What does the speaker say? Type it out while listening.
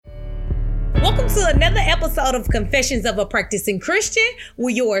Welcome to another episode of Confessions of a Practicing Christian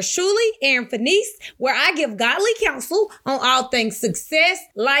with yours truly, Erin Fenice, where I give godly counsel on all things success,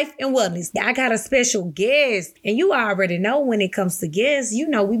 life, and wellness. I got a special guest, and you already know when it comes to guests, you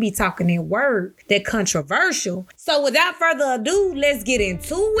know we be talking in word that controversial. So without further ado, let's get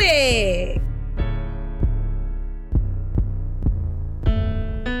into it.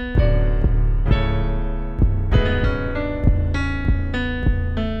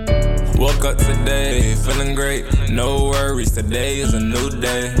 Woke up today, feeling great, no worries, today is a new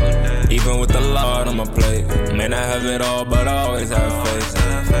day. Even with the Lord on my plate, may not have it all, but I always have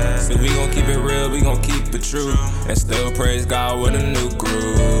faith. So we gon' keep it real, we gon' keep it true, and still praise God with a new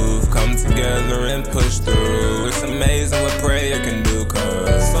groove. Come together and push through, it's amazing what prayer can do,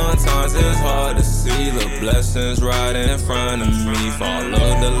 cause sometimes it's hard to see the blessings right in front of me.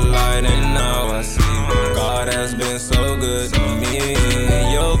 Follow the light and now I see God has been so good to me.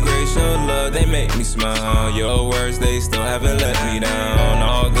 Your grace, your love, they make me smile. Your words, they still haven't let me down.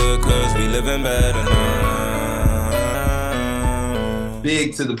 All good cause we living better now.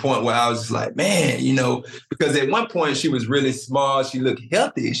 Big to the point where I was just like, man, you know, because at one point she was really small. She looked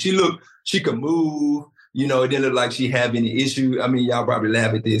healthy. She could move. You know, it didn't look like she had any issue. I mean, y'all probably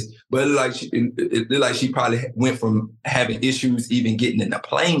laugh at this, but it looked like she probably went from having issues even getting in the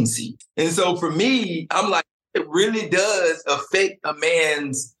plane seat. And so for me, I'm like, it really does affect a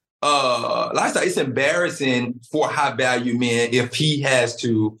man's lifestyle. It's embarrassing for high value men if he has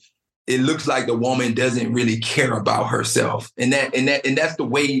to. It looks like the woman doesn't really care about herself, and that's the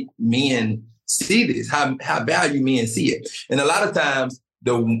way men see this. How value men see it, and a lot of times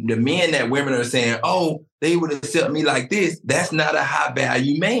the men that women are saying, oh, they would accept me like this. That's not a high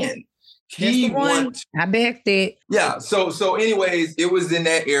value man. I backed it. Yeah. So anyways, it was in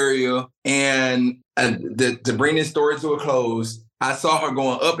that area. And to bring this story to a close, I saw her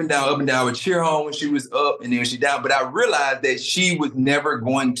going up and down. I would cheer her on when she was up and then she down. But I realized that she was never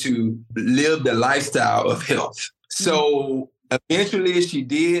going to live the lifestyle of health. So eventually she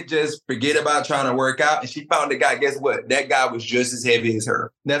did just forget about trying to work out, and she found a guy. Guess what? That guy was just as heavy as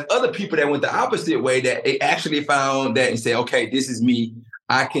her. There's other people that went the opposite way that they actually found that and said, okay, this is me.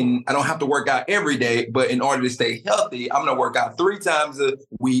 I don't have to work out every day, but in order to stay healthy, I'm going to work out 3 times a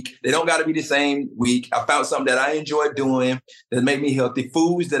week. They don't got to be the same week. I found something that I enjoy doing that make me healthy,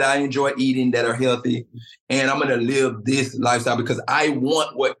 foods that I enjoy eating that are healthy. And I'm going to live this lifestyle because I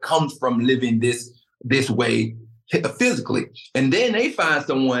want what comes from living this way physically. And then they find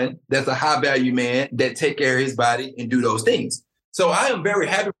someone that's a high value man that take care of his body and do those things. So I am very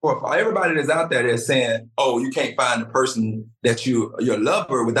happy for everybody that's out there that's saying, oh, you can't find the person that your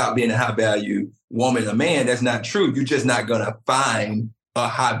lover without being a high value woman or man. That's not true. You're just not going to find a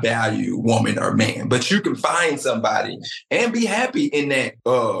high value woman or man, but you can find somebody and be happy in that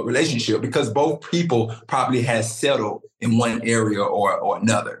relationship because both people probably has settled in one area or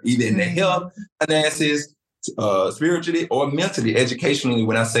another, either in their health, finances, spiritually or mentally. Educationally,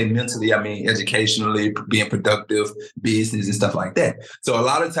 when I say mentally, I mean educationally, being productive, business and stuff like that. So a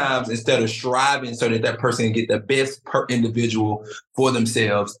lot of times, instead of striving so that person can get the best per individual for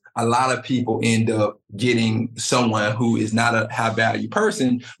themselves, a lot of people end up getting someone who is not a high value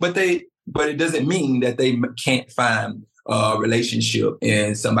person, but it doesn't mean that they can't find a relationship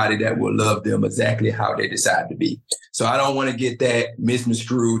and somebody that will love them exactly how they decide to be. So I don't want to get that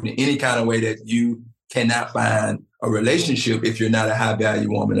misconstrued in any kind of way that you cannot find a relationship if you're not a high value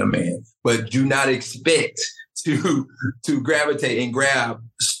woman or man. But do not expect to gravitate and grab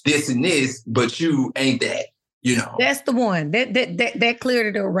this and this, but you ain't that, you know. That's the one. That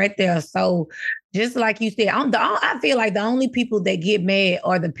cleared it up right there. So just like you said, I feel like the only people that get mad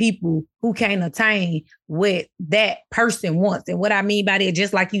are the people who can't attain what that person wants. And what I mean by that,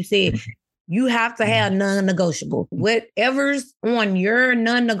 just like you said, you have to have non-negotiable. Whatever's on your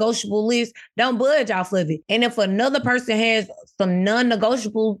non-negotiable list, don't budge off of it. And if another person has some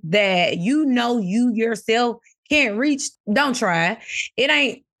non-negotiable that you know you yourself can't reach, don't try. It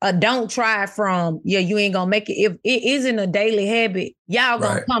ain't a don't try from, you ain't gonna make it. If it isn't a daily habit, y'all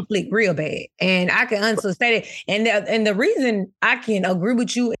gonna conflict real bad. And I can honestly say that. And the reason I can agree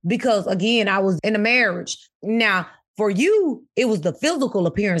with you, because again, I was in a marriage. Now, for you, it was the physical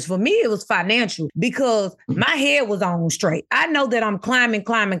appearance. For me, it was financial because my head was on straight. I know that I'm climbing.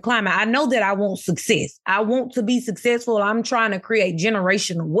 I know that I want success. I want to be successful. I'm trying to create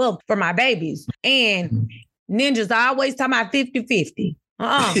generational wealth for my babies. And ninjas, I always talk about 50-50.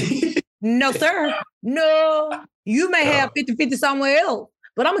 No, sir. No. You may have 50-50 somewhere else.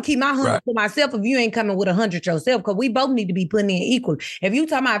 But I'm going to keep my 100 for myself if you ain't coming with 100 yourself, because we both need to be putting in equal. If you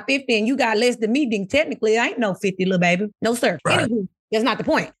talking about 50 and you got less than me, then technically I ain't no 50, little baby. No, sir. Anywho, That's not the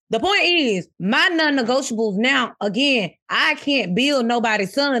point. The point is my non-negotiables now, again, I can't build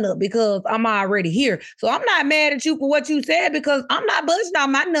nobody's son up because I'm already here. So I'm not mad at you for what you said because I'm not budging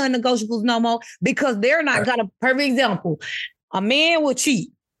on my non-negotiables no more because they're not gonna, perfect example, a man will cheat,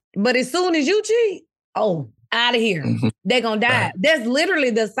 but as soon as you cheat, out of here. They're going to die. Right. That's literally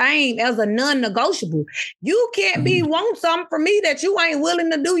the same as a non-negotiable. You can't be want something from me that you ain't willing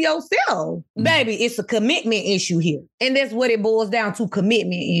to do yourself. Baby, it's a commitment issue here. And that's what it boils down to,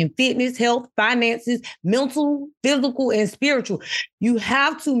 commitment in fitness, health, finances, mental, physical, and spiritual. You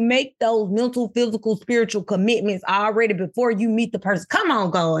have to make those mental, physical, spiritual commitments already before you meet the person. Come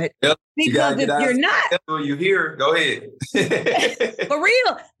on, God. Yep. Because if you're not. You hear, go ahead. For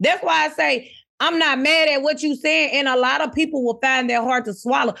real. That's why I say, I'm not mad at what you saying, and a lot of people will find that hard to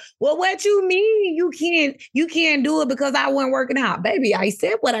swallow. Well, what you mean you can't do it because I wasn't working out, baby? I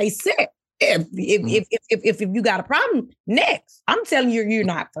said what I said. If you got a problem, next. I'm telling you, you're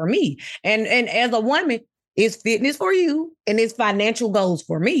not for me. And as a woman, it's fitness for you, and it's financial goals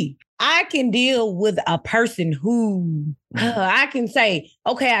for me. I can deal with a person who I can say,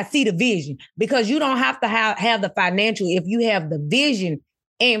 okay, I see the vision, because you don't have to have the financial if you have the vision.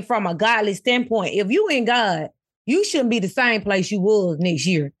 And from a godly standpoint, if you in God, you shouldn't be the same place you was next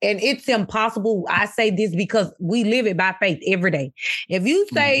year. And it's impossible. I say this because we live it by faith every day. If you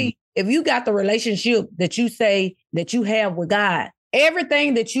say, if you got the relationship that you say that you have with God,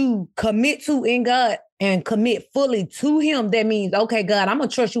 everything that you commit to in God and commit fully to him, that means, okay, God, I'm going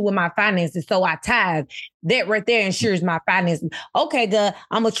to trust you with my finances. So I tithe. That right there ensures my finances. Okay, God,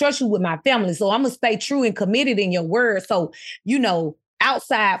 I'm going to trust you with my family. So I'm going to stay true and committed in your word. So,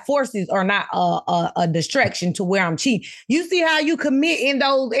 outside forces are not a distraction to where I'm cheating. You see how you commit in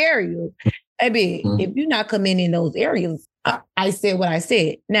those areas. Baby, if you're not committing in those areas, I said what I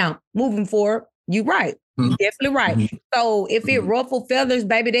said. Now, moving forward, you're right. You're definitely right. So if it ruffle feathers,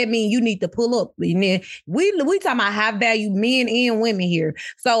 baby, that means you need to pull up. And then we talking about high value men and women here.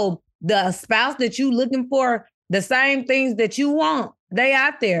 So the spouse that you looking for, the same things that you want, they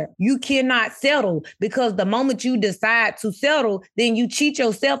out there. You cannot settle, because the moment you decide to settle, then you cheat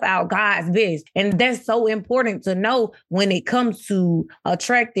yourself out God's best. And that's so important to know when it comes to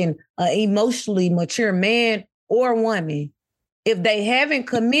attracting an emotionally mature man or woman. If they haven't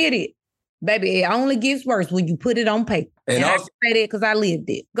committed, baby, it only gets worse when you put it on paper. And also, I say that because I lived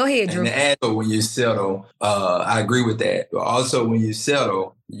it. Go ahead, Drew. And also when you settle, I agree with that. But also when you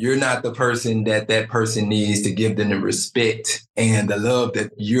settle, you're not the person that person needs to give them the respect and the love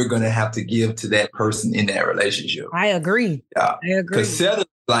that you're going to have to give to that person in that relationship. I agree. I agree. Because settle is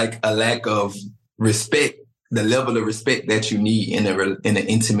like a lack of respect, the level of respect that you need in an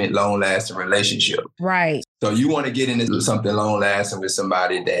intimate, long-lasting relationship. Right. So you want to get into something long-lasting with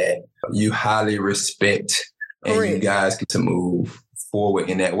somebody that you highly respect. And Correct. You guys get to move forward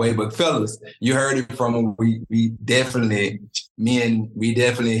in that way. But fellas, you heard it from them. We definitely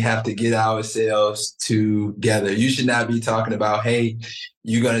have to get ourselves together. You should not be talking about, hey,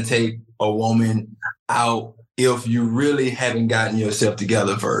 you're going to take a woman out if you really haven't gotten yourself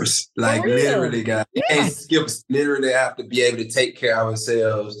together first. Like literally, guys, skips literally have to be able to take care of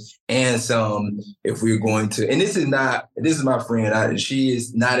ourselves and some if we're going to. And this is my friend. She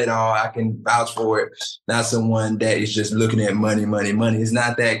is not at all, I can vouch for it, not someone that is just looking at money. It's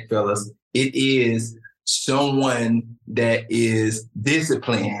not that, fellas. It is someone that is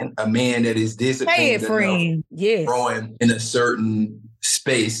disciplined, a man that is disciplined. Hey, friend. Yes. Growing in a certain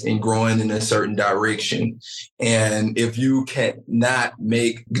space and growing in a certain direction. And if you cannot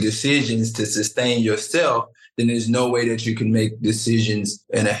make decisions to sustain yourself, then there's no way that you can make decisions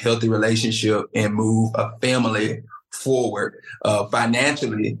in a healthy relationship and move a family forward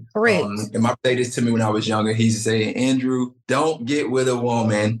financially. And my say this to me when I was younger. He's saying, Andrew, don't get with a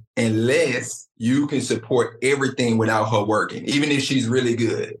woman unless you can support everything without her working, even if she's really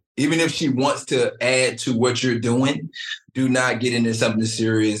good. Even if she wants to add to what you're doing, do not get into something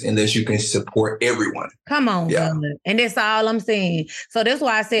serious unless you can support everyone. Come on, God. And that's all I'm saying. So that's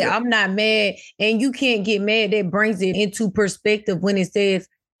why I said I'm not mad, and you can't get mad. That brings it into perspective when it says,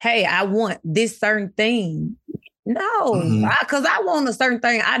 hey, I want this certain thing. No, because I want a certain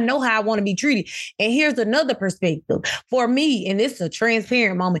thing. I know how I want to be treated. And here's another perspective for me, and this is a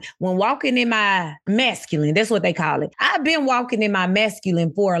transparent moment. When walking in my masculine, that's what they call it. I've been walking in my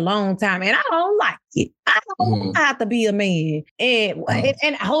masculine for a long time, and I don't like it. I don't have to be a man. And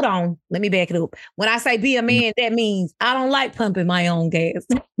hold on, let me back it up. When I say be a man, that means I don't like pumping my own gas.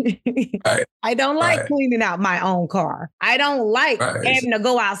 Right. I don't like cleaning out my own car. I don't like having to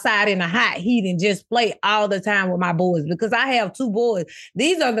go outside in the hot heat and just play all the time with my boys because I have 2 boys.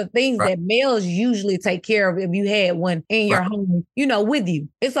 These are the things that males usually take care of if you had one in your home, with you.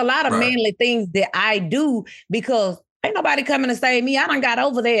 It's a lot of manly things that I do because ain't nobody coming to save me. I done got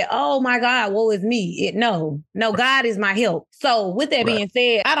over there. Oh my God, woe is me. No, God is my help. So with that being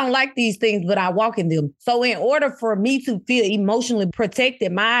said, I don't like these things, but I walk in them. So in order for me to feel emotionally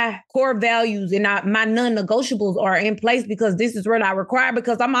protected, my core values and my non-negotiables are in place because this is what I require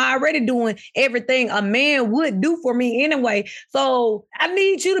because I'm already doing everything a man would do for me anyway. So I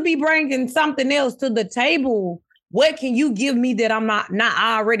need you to be bringing something else to the table. What can you give me that I'm not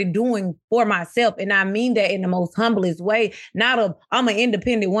already doing for myself? And I mean that in the most humblest way. I'm an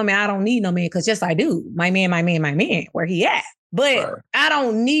independent woman. I don't need no man because yes, I do. My man, where he at? But I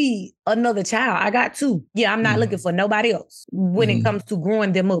don't need another child. I got 2. Yeah, I'm not looking for nobody else when it comes to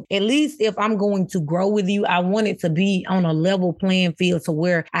growing them up. At least if I'm going to grow with you, I want it to be on a level playing field to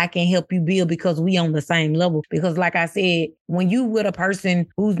where I can help you build because we on the same level. Because like I said, when you with a person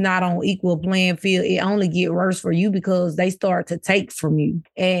who's not on equal playing field, it only get worse for you because they start to take from you.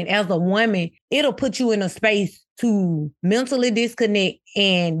 And as a woman, it'll put you in a space to mentally disconnect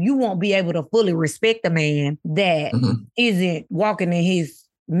and you won't be able to fully respect a man that isn't walking in his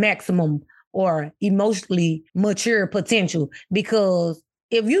maximum or emotionally mature potential. Because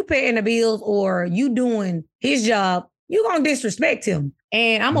if you paying the bills or you doing his job, you're going to disrespect him.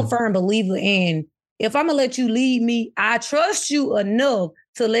 And I'm a firm believer in if I'm going to let you lead me, I trust you enough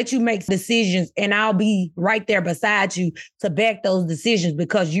to let you make decisions and I'll be right there beside you to back those decisions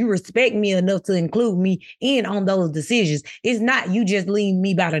because you respect me enough to include me in on those decisions. It's not you just leading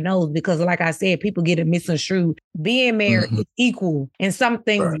me by the nose because like I said, people get it misconstrued. Being married is equal and some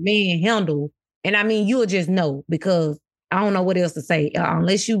things men handle. And I mean, you'll just know because I don't know what else to say.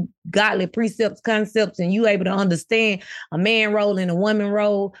 Unless you godly precepts, concepts, and you able to understand a man role and a woman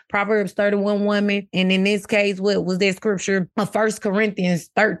role, Proverbs 31 woman. And in this case, what was that scripture? 1 Corinthians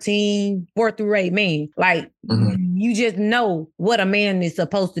 13, 4-8, man. Like, you just know what a man is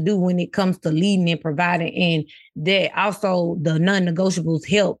supposed to do when it comes to leading and providing. And that also the non-negotiables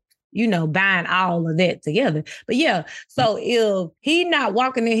help buying all of that together. But yeah, so if he not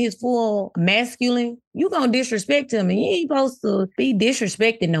walking in his full masculine, you gonna disrespect him and you ain't supposed to be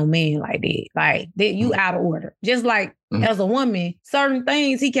disrespecting no man like that. Like that you out of order. Just like as a woman, certain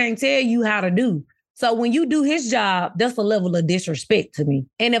things he can't tell you how to do. So when you do his job, that's a level of disrespect to me.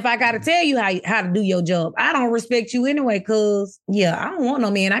 And if I got to tell you how to do your job, I don't respect you anyway, because, I don't want no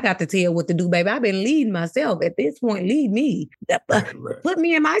man. I got to tell what to do, baby. I've been leading myself. At this point, lead me. Put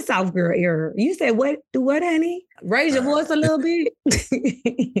me in my soft girl era. You said, what? Do what, honey? Raise your voice a little bit.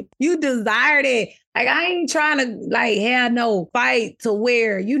 You desire that. Like, I ain't trying to have no fight to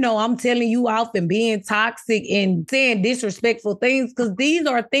where, I'm telling you off and being toxic and saying disrespectful things, because these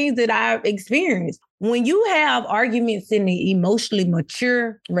are things that I've experienced. When you have arguments in the emotionally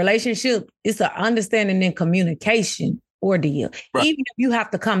mature relationship, it's an understanding and communication ordeal. Right. Even if you have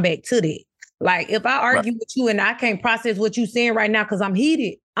to come back to that. Like, if I argue with you and I can't process what you're saying right now because I'm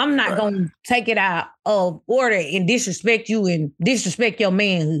heated, I'm not going to take it out of order and disrespect you and disrespect your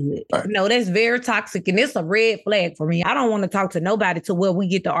manhood. Right. No, that's very toxic and it's a red flag for me. I don't want to talk to nobody to where we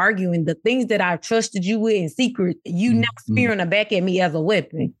get to arguing the things that I've trusted you with in secret, you not spearing them back at me as a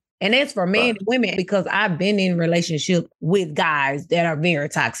weapon. And that's for men and women, because I've been in relationship with guys that are very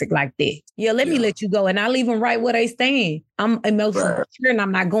toxic like that. Let me let you go. And I leave them right where they stand. I'm emotionally mature and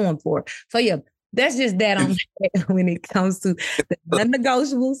I'm not going for it. So that's just that on when it comes to the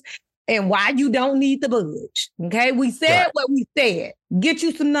non-negotiables and why you don't need to budge. Okay. We said what we said. Get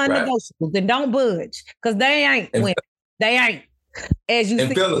you some non-negotiables and don't budge. Because they ain't women. They ain't. As you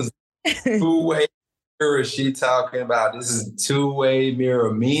see. Fellas, two-way mirror she talking about. This is two-way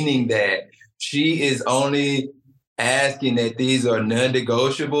mirror, meaning that she is only asking that these are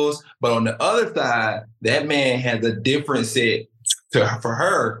non-negotiables, but on the other side, that man has a different set for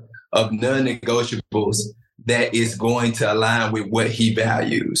her of non-negotiables that is going to align with what he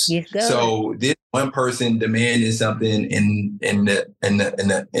values. Yes, so this one person demanding something and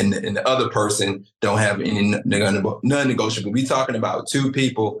the other person don't have any non-negotiable. We talking about two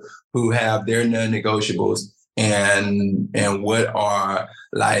people who have their non-negotiables and what are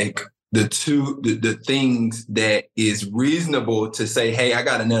like the things that is reasonable to say, hey, I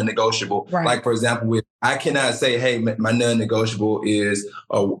got a non-negotiable. Right. Like, for example, I cannot say, hey, my non-negotiable is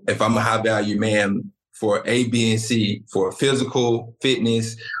if I'm a high value man for A, B, and C, for physical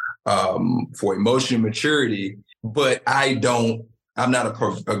fitness, for emotional maturity, but I'm not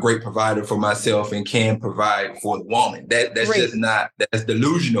a great provider for myself and can provide for the woman. That's Right. just not, that's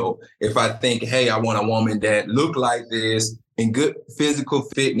delusional. If I think, hey, I want a woman that look like this, in good physical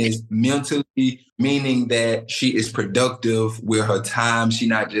fitness, mentally, meaning that she is productive with her time. She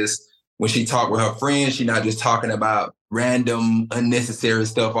not just, when she talk with her friends, she not just talking about random, unnecessary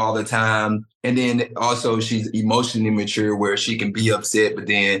stuff all the time. And then also she's emotionally mature where she can be upset, but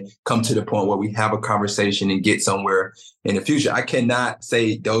then come to the point where we have a conversation and get somewhere in the future. I cannot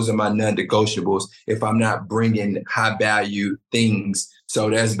say those are my non-negotiables if I'm not bringing high value things. So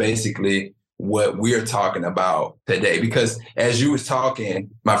that's basically what we're talking about today. Because as you was talking,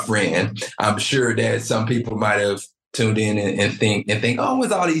 my friend, I'm sure that some people might have tuned in and think, oh, with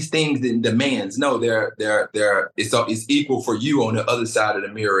all these things and demands. No, it's equal for you on the other side of the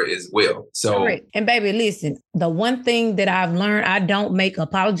mirror as well. So, correct. And baby, listen, the one thing that I've learned, I don't make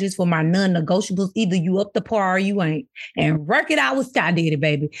apologies for my non-negotiables. Either you up the par or you ain't. And work it out with Scott Daddy,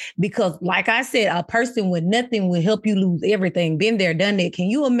 baby. Because like I said, a person with nothing will help you lose everything. Been there, done that. Can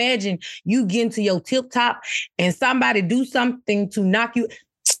you imagine you getting to your tip top and somebody do something to knock you?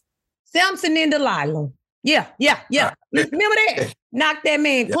 Samson and Delilah. Yeah. Remember that? Knock that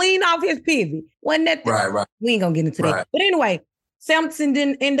man clean off his pivot. Wasn't that? Right. We ain't gonna get into that. But anyway, Samson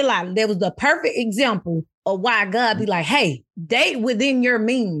and Delilah, that was the perfect example of why God be like, hey, date within your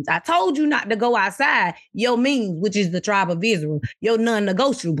means. I told you not to go outside your means, which is the tribe of Israel. Your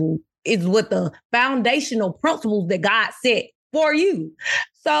non-negotiable is what the foundational principles that God set for you.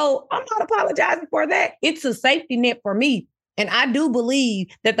 So I'm not apologizing for that. It's a safety net for me. And I do believe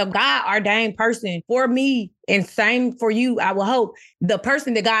that the God ordained person for me, and same for you, I will hope, the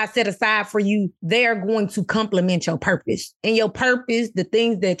person that God set aside for you, they're going to complement your purpose. And your purpose, the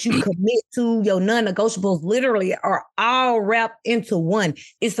things that you commit to, your non-negotiables literally are all wrapped into one.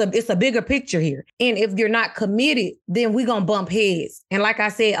 It's a bigger picture here. And if you're not committed, then we're going to bump heads. And like I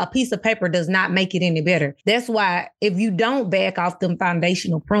said, a piece of paper does not make it any better. That's why if you don't back off them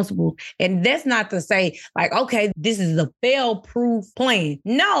foundational principles, and that's not to say like, okay, this is a fail-proof plan.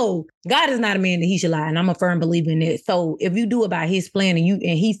 No, God is not a man that he should lie. And I'm a firm believer in it. So if you do it by his plan and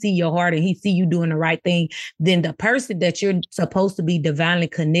he see your heart and he see you doing the right thing, then the person that you're supposed to be divinely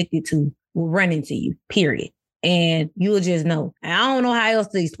connected to will run into you, period. And you'll just know. And I don't know how else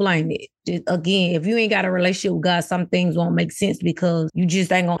to explain it. Just, again, if you ain't got a relationship with God, some things won't make sense because you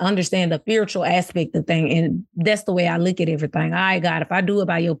just ain't gonna understand the spiritual aspect of things. And that's the way I look at everything. All right, God, if I do it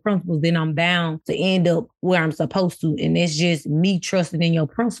by your principles, then I'm bound to end up where I'm supposed to. And it's just me trusting in your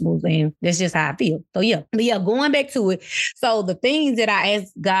principles. And that's just how I feel. So yeah. But yeah, going back to it. So the things that I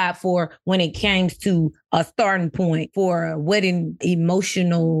asked God for when it came to a starting point for what an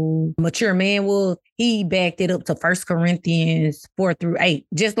emotional mature man was, he backed it up to 1 Corinthians 4-8.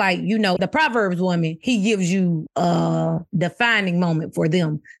 Just like, you know, the Proverbs woman, he gives you a defining moment for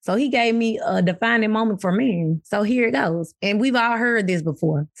them. So he gave me a defining moment for men. So here it goes. And we've all heard this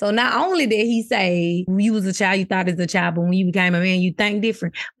before. So not only did he say, when you was a child, you thought as a child, but when you became a man, you think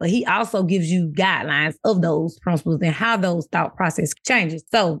different. But he also gives you guidelines of those principles and how those thought process changes.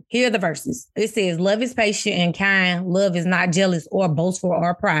 So here are the verses. It says, love is patient and kind. Love is not jealous or boastful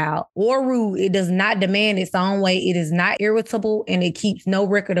or proud or rude. It does not demand its own way. It is not irritable and it keeps no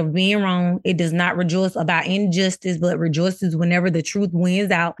record of being wrong. It does not rejoice about injustice, but rejoices whenever the truth wins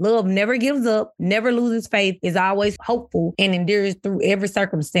out. Love never gives up, never loses faith, is always hopeful, and endures through every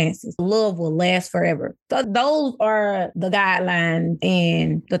circumstances. Love will last forever. So those are the guidelines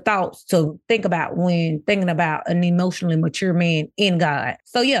and the thoughts to think about when thinking about an emotionally mature man in God.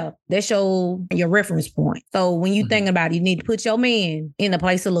 So yeah, that's your reference point. So when you think about it, you need to put your man in a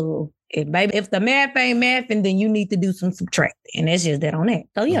place of love. If the math ain't mathing, then you need to do some subtracting. And that's just that on that.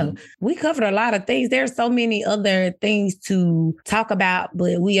 So yeah, we covered a lot of things. There's so many other things to talk about,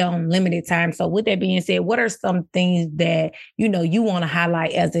 but we on limited time. So with that being said, what are some things that, you know, you want to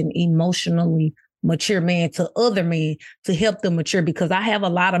highlight as an emotionally mature man to other men to help them mature? Because I have a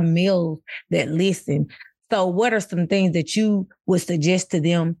lot of males that listen. So what are some things that you would suggest to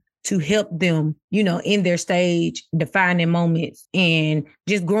them to help them, you know, in their stage, defining moments and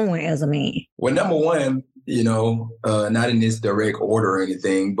just growing as a man? Well, number one, you know, not in this direct order or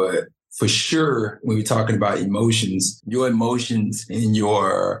anything, but for sure, when we're talking about emotions, your emotions and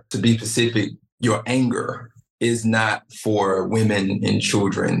to be specific, your anger is not for women and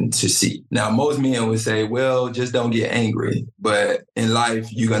children to see. Now, most men would say, well, just don't get angry. But in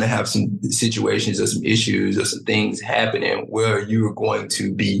life, you're going to have some situations or some issues or some things happening where you're going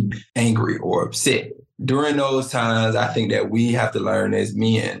to be angry or upset. During those times, I think that we have to learn as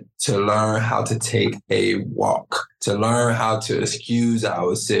men to learn how to take a walk. to learn how to excuse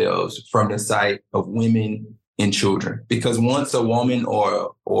ourselves from the sight of women and children. Because once a woman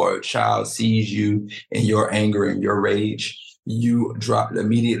or a child sees you in your anger and your rage, you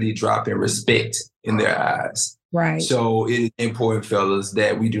immediately drop in respect in their eyes. Right. So it is important, fellas,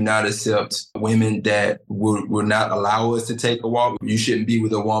 that we do not accept women that will not allow us to take a walk. You shouldn't be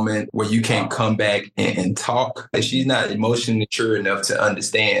with a woman where you can't come back and talk. She's not emotionally mature enough to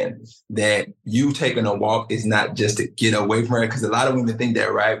understand that you taking a walk is not just to get away from her. Because a lot of women think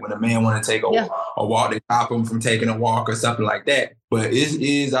that, right? When a man want to take a walk, they stop him from taking a walk or something like that. But it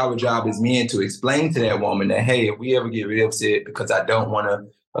is our job as men to explain to that woman that, hey, if we ever get really upset because I don't want to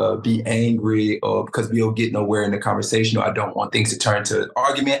be angry or because we'll get nowhere in the conversation or I don't want things to turn to an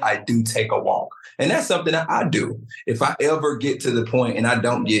argument, I do take a walk. And that's something that I do. If I ever get to the point, and I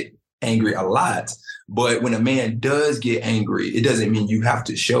don't get angry a lot, but when a man does get angry, it doesn't mean you have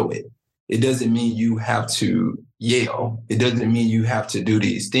to show it. It doesn't mean you have to yell. It doesn't mean you have to do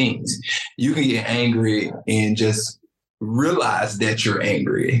these things. You can get angry and just realize that you're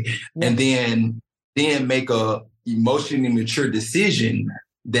angry and then make a emotionally mature decision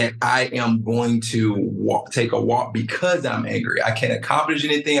that I am going to take a walk because I'm angry. I can't accomplish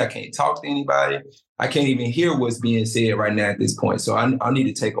anything. I can't talk to anybody. I can't even hear what's being said right now at this point. So I need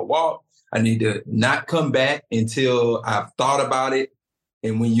to take a walk. I need to not come back until I've thought about it.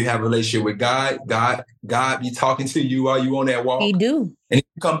 And when you have a relationship with God be talking to you while you on that walk. He do. And if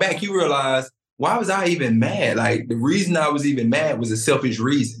you come back, you realize, why was I even mad? Like the reason I was even mad was a selfish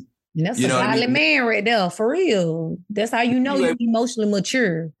reason. And that's a godly man right there, for real. That's how you know you're emotionally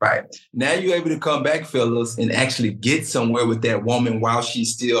mature. Right. Now you're able to come back, fellas, and actually get somewhere with that woman while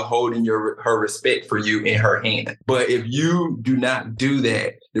she's still holding her respect for you in her hand. But if you do not do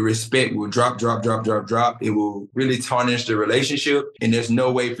that, the respect will drop. It will really tarnish the relationship. And there's no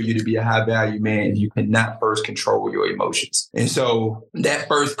way for you to be a high value man if you cannot first control your emotions. And so that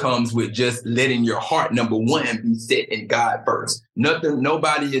first comes with just letting your heart, number one, be set in God first.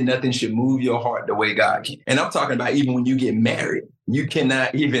 Nobody and nothing should move your heart the way God can. And I'm talking about even when you get married. You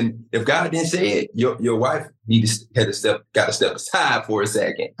cannot even, if God didn't say it, your wife got to step aside for a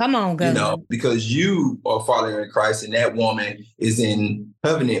second. Come on, God. Because you are following Christ and that woman is in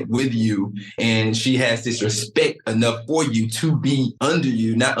covenant with you and she has this respect enough for you to be under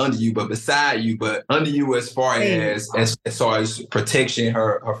you, not under you, but beside you, but under you as far as protection,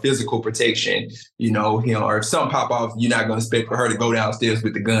 her physical protection, or if something pop off, you're not going to expect for her to go downstairs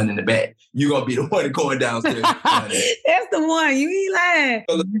with the gun in the back. You're going to be the one going downstairs. That's the one. You ain't lying.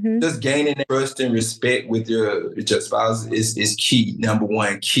 So just gaining that trust and respect with your spouse is key. Number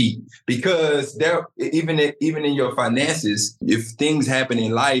one, key. Because even in your finances, if things happen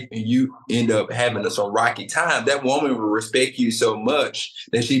in life and you end up having some rocky time, that woman will respect you so much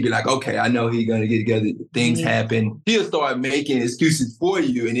that she'd be like, okay, I know he's going to get together. Things happen. She'll start making excuses for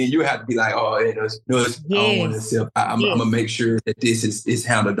you. And then you have to be like, oh, I don't want to accept. I'm going to make sure that this is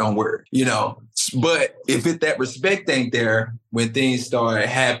handled. Don't worry. But if that respect ain't there, when things start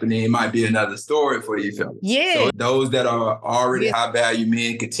happening, it might be another story for you, fellas. Yeah. So those that are already high value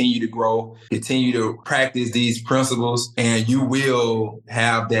men, continue to grow, continue to practice these principles, and you will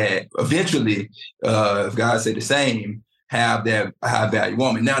have that eventually, if God said the same, have that high value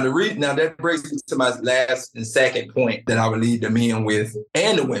woman. Now that brings me to my last and second point that I would lead the men with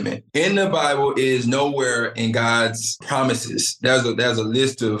and the women. In the Bible is nowhere in God's promises. There's a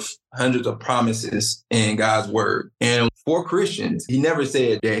list of hundreds of promises in God's word. And for Christians, he never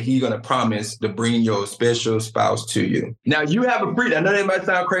said that he's going to promise to bring your special spouse to you. Now you have a freedom. I know that might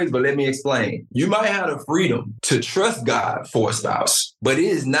sound crazy, but let me explain. You might have the freedom to trust God for a spouse, but it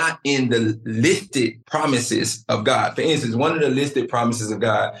is not in the listed promises of God. For instance, one of the listed promises of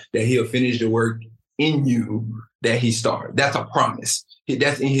God that he'll finish the work in you that he started. That's a promise.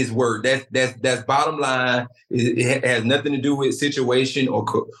 That's in his word. That's bottom line. It has nothing to do with situation or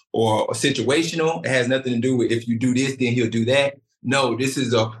situational. It has nothing to do with if you do this, then he'll do that. No, this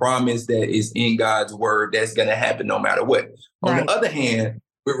is a promise that is in God's word that's going to happen no matter what. Right. On the other hand,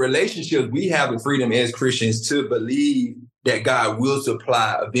 with relationships, we have the freedom as Christians to believe that God will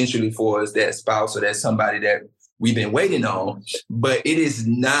supply eventually for us that spouse or that somebody that we've been waiting on. But it is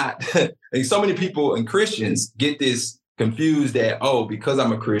not, like so many people and Christians get this confused that, because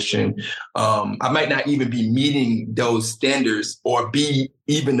I'm a Christian, I might not even be meeting those standards or be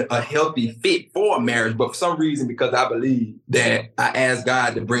even a healthy fit for a marriage. But for some reason, because I believe that I asked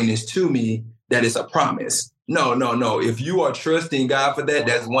God to bring this to me, that it's a promise. No. If you are trusting God for that,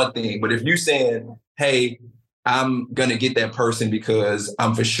 that's one thing. But if you're saying, hey, I'm going to get that person because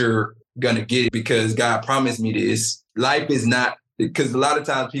I'm for sure going to get it because God promised me this, life is not, because a lot of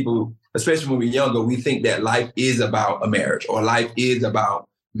times people especially when we're younger, we think that life is about a marriage or life is about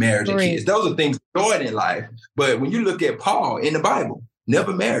marriage and kids. Those are things going in life. But when you look at Paul in the Bible,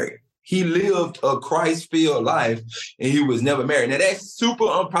 never married. He lived a Christ-filled life and he was never married. Now that's super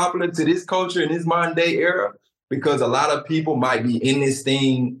unpopular to this culture in this modern day era because a lot of people might be in this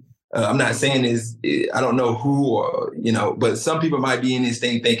thing. I'm not saying this, I don't know who or, but some people might be in this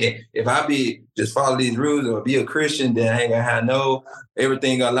thing thinking, if I just follow these rules or be a Christian, then I ain't gonna have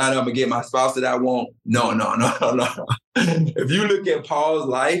everything gonna line up and get my spouse that I want. No. If you look at Paul's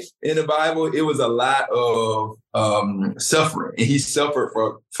life in the Bible, it was a lot of suffering, and he suffered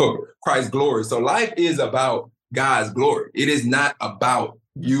for Christ's glory. So life is about God's glory. It is not about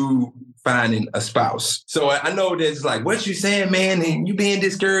you finding a spouse. So I know that it's like, what you saying, man? And you being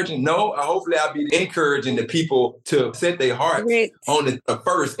discouraging? No, hopefully I'll be encouraging the people to set their hearts on the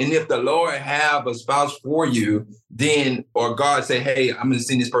first. And if the Lord have a spouse for you, then, or God say, hey, I'm going to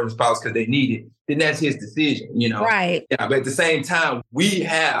send this person a spouse because they need it, then that's his decision, Right. Yeah, but at the same time, we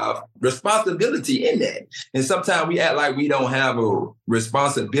have responsibility in that. And sometimes we act like we don't have a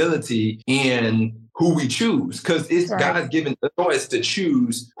responsibility in who we choose, because it's right. God's given the choice to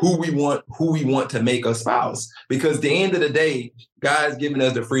choose who we want to make a spouse. Because at the end of the day, God's given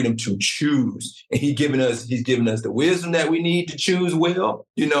us the freedom to choose, and He's given us the wisdom that we need to choose well.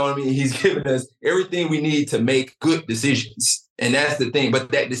 You know what I mean? He's given us everything we need to make good decisions, and that's the thing.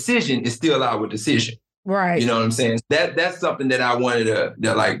 But that decision is still our decision, right? You know what I'm saying? That's something that I wanted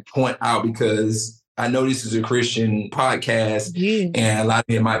to point out, because I know this is a Christian podcast, and a lot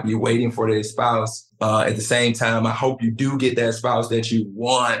of you might be waiting for their spouse. At the same time, I hope you do get that spouse that you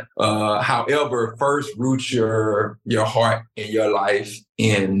want. However, first root your heart and your life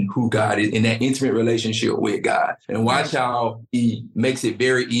in who God is, in that intimate relationship with God. And watch how He makes it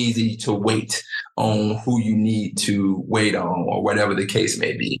very easy to wait on who you need to wait on, or whatever the case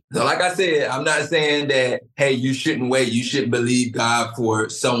may be. So like I said, I'm not saying that, hey, you shouldn't wait. You shouldn't believe God for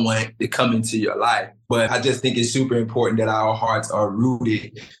someone to come into your life. But I just think it's super important that our hearts are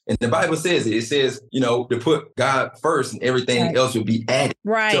rooted. And the Bible says it. It says, to put God first and everything else will be added.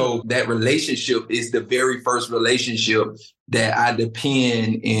 Right. So that relationship is the very first relationship that I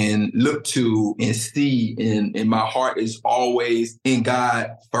depend and look to and see. And my heart is always in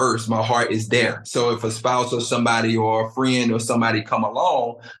God first. My heart is there. So if a spouse or somebody or a friend or somebody come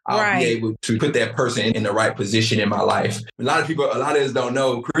along, I'll be able to put that person in the right position in my life. A lot of us don't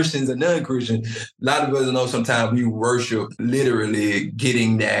know, Christians and non-Christians, a lot of us don't know sometimes we worship literally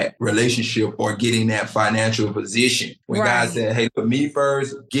getting that relationship or getting that financial position. When God said, hey, put me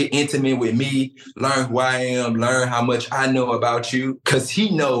first, get intimate with me, learn who I am, learn how much I know about you, because He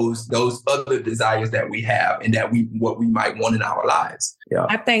knows those other desires that we have and that what we might want in our lives. Yeah.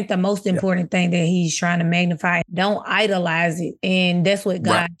 I think the most important thing that He's trying to magnify, don't idolize it. And that's what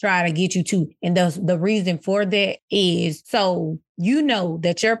God tried to get you to. And the reason for that is so you know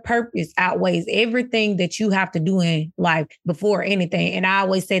that your purpose outweighs everything that you have to do in life before anything. And I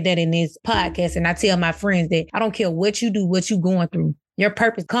always say that in this podcast, and I tell my friends that I don't care what you do, what you're going through. Your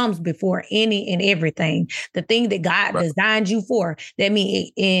purpose comes before any and everything. The thing that God designed you for, that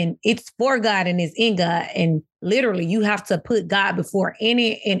means it's for God and it's in God. And literally, you have to put God before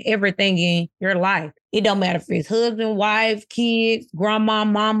any and everything in your life. It don't matter if it's husband, wife, kids, grandma,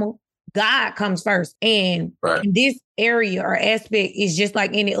 mama. God comes first. And in this area or aspect is just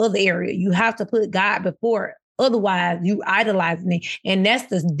like any other area. You have to put God before it. Otherwise, you idolizing it. And that's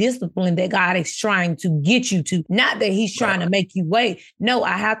the discipline that God is trying to get you to. Not that He's trying to make you wait. No,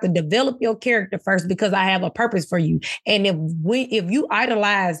 I have to develop your character first because I have a purpose for you. And if you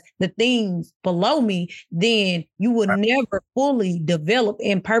idolize the things below me, then you will never fully develop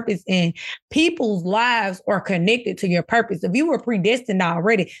in purpose. And people's lives are connected to your purpose. If you were predestined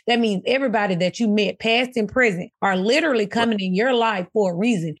already, that means everybody that you met, past and present, are literally coming in your life for a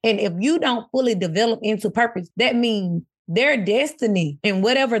reason. And if you don't fully develop into purpose, that means their destiny and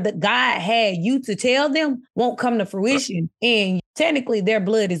whatever that God had you to tell them won't come to fruition. And technically their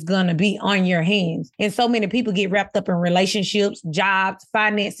blood is going to be on your hands. And so many people get wrapped up in relationships, jobs,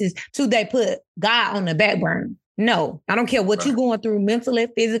 finances, till they put God on the back burner. No, I don't care what you're going through mentally,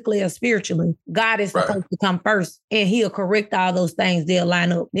 physically, or spiritually. God is supposed to come first, and He'll correct all those things. They'll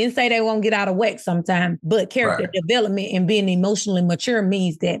line up. Didn't say they won't get out of whack sometimes, but character development and being emotionally mature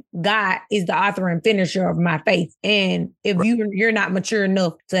means that God is the author and finisher of my faith. And if you're not mature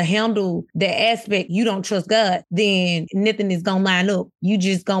enough to handle that aspect, you don't trust God, then nothing is going to line up. You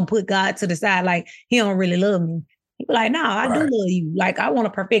just going to put God to the side like He don't really love me. People like, no, I do love you. Like, I want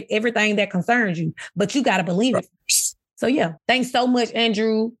to perfect everything that concerns you, but you got to believe it. So yeah, thanks so much,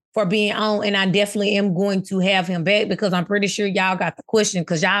 Andrew. for being on. And I definitely am going to have him back because I'm pretty sure y'all got the question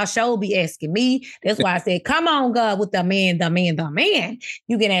because y'all sure be asking me. That's why I said, come on, God, with the man.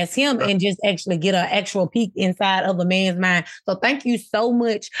 You can ask him and just actually get an actual peek inside of a man's mind. So thank you so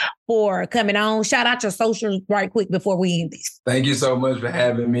much for coming on. Shout out your socials right quick before we end this. Thank you so much for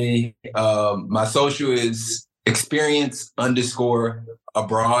having me. My social is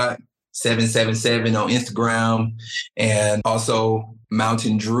experience_abroad 777 on Instagram, and also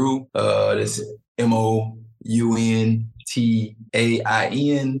Mountain Drew. That's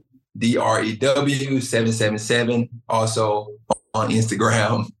MOUNTAINDREW 777. Also on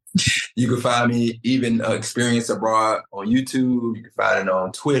Instagram. You can find me even Experience Abroad on YouTube. You can find it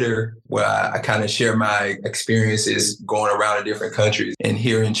on Twitter, where I kind of share my experiences going around in different countries, and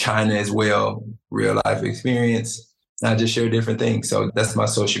here in China as well, real life experience. I just share different things. So that's my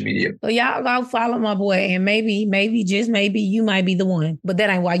social media. So y'all go follow my boy, and maybe, just maybe you might be the one, but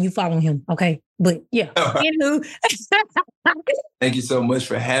that ain't why you follow him. Okay. But yeah. Thank you so much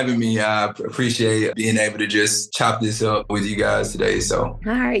for having me. I appreciate being able to just chop this up with you guys today. So. All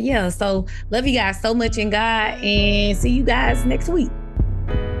right. Yeah. So love you guys so much in God, and see you guys next week.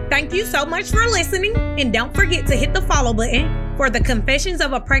 Thank you so much for listening, and don't forget to hit the follow button for the Confessions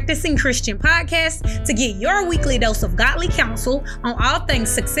of a Practicing Christian podcast to get your weekly dose of godly counsel on all things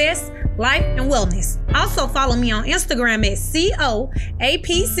success, life, and wellness. Also follow me on Instagram at COAPC_pod,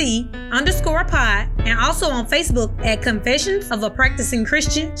 and also on Facebook at Confessions of a Practicing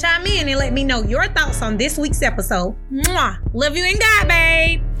Christian. Chime in and let me know your thoughts on this week's episode. Mwah! Love you in God,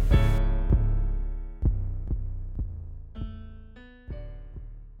 babe.